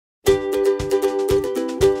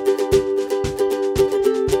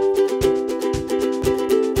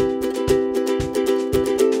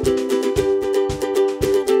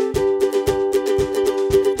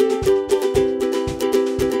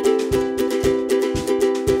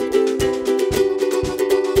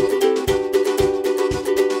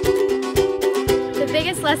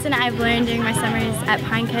I've learned during my summers at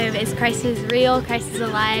Pine Cove is Christ is real, Christ is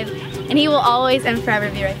alive, and He will always and forever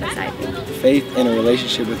be right beside me. Faith and a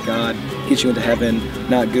relationship with God gets you into heaven,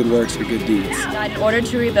 not good works or good deeds. In order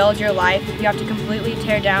to rebuild your life, you have to completely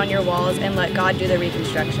tear down your walls and let God do the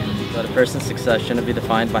reconstruction. That a person's success shouldn't be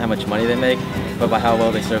defined by how much money they make, but by how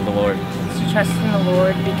well they serve the Lord. To trust in the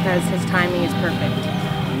Lord because His timing is perfect.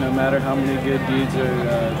 No matter how many good deeds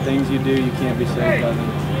or things you do, you can't be saved by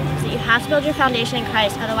them. So you have to build your foundation in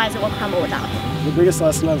Christ, otherwise it will crumble without Him. The biggest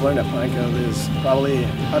lesson I've learned at Pine Cove is probably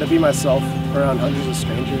how to be myself around hundreds of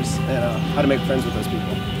strangers and how to make friends with those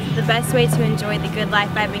people. The best way to enjoy the good life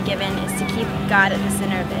I've been given is to keep God at the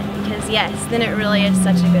center of it, because yes, then it really is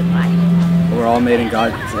such a good life. We're all made in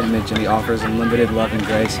God's image and He offers unlimited love and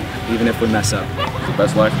grace, even if we mess up. The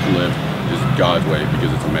best life to live is God's way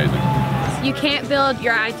because it's amazing. You can't build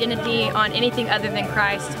your identity on anything other than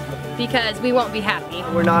Christ because we won't be happy.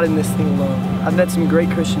 We're not in this thing alone. I've met some great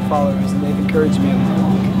Christian followers and they've encouraged me in my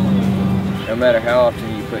walk. No matter how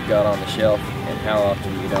often you put God on the shelf and how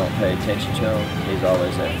often you don't pay attention to Him, He's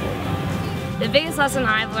always there for you. The biggest lesson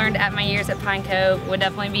I've learned at my years at Pine Cove would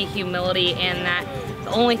definitely be humility, and that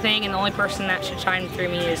the only thing and the only person that should shine through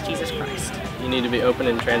me is Jesus Christ. You need to be open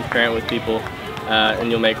and transparent with people, and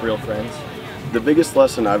you'll make real friends. The biggest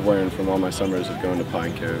lesson I've learned from all my summers of going to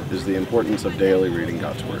Pine Cove is the importance of daily reading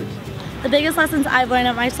God's Word. The biggest lessons I've learned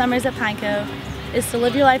at my summers at Pine Cove is to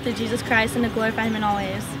live your life through Jesus Christ and to glorify Him in all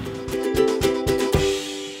ways.